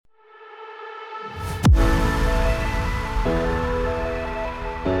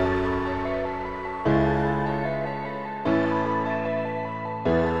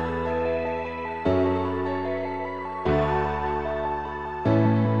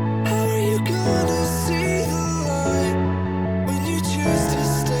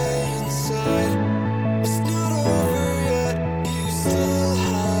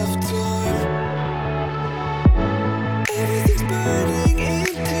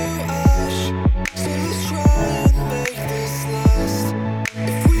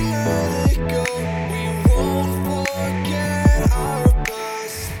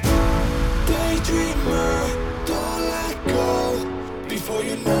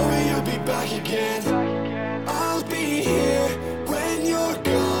back again. I'll be here when you're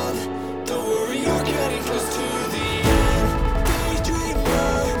gone. Don't worry, you're getting close to the end.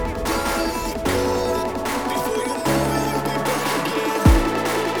 Daydreamer, don't let go. Before you know it, you'll be back again.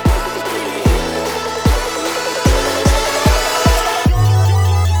 I'll be here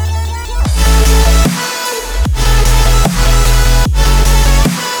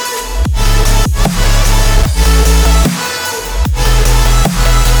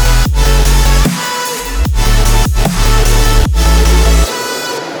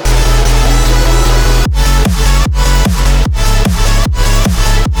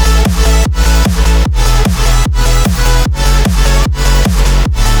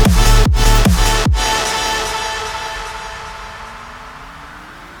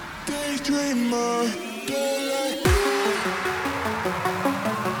Daydreamer, don't let go.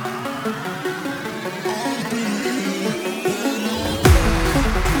 I'll be here when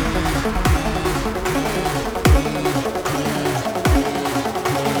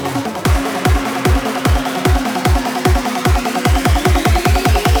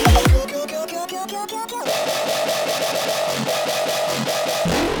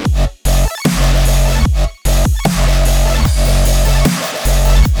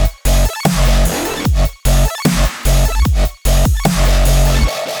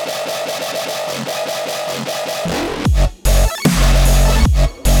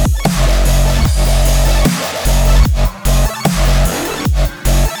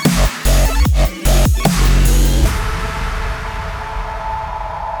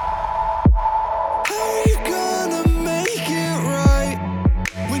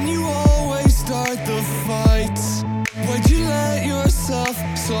you're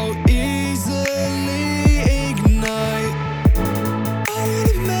so easily ignite? I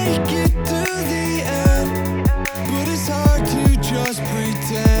wanna make it to the end, but it's hard to just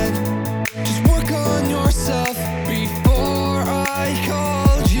pretend. Just work on your